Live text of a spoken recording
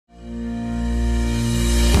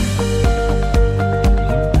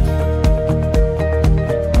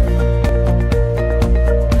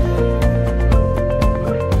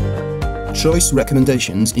choice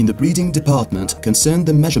recommendations in the breeding department concern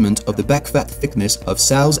the measurement of the backfat thickness of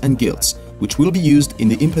sows and gilts, which will be used in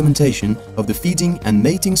the implementation of the feeding and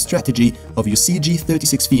mating strategy of your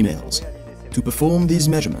CG36 females. To perform these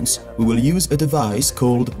measurements, we will use a device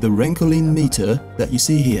called the Renkolin meter that you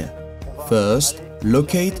see here. First,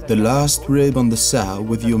 locate the last rib on the sow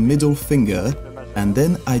with your middle finger and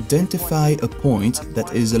then identify a point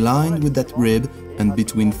that is aligned with that rib and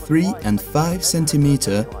between 3 and 5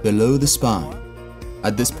 cm below the spine.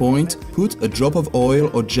 At this point, put a drop of oil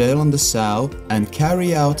or gel on the sow and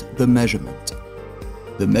carry out the measurement.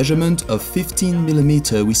 The measurement of 15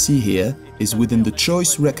 mm we see here is within the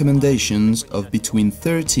choice recommendations of between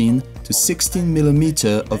 13 to 16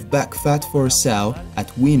 mm of back fat for a sow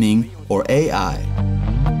at weaning or AI.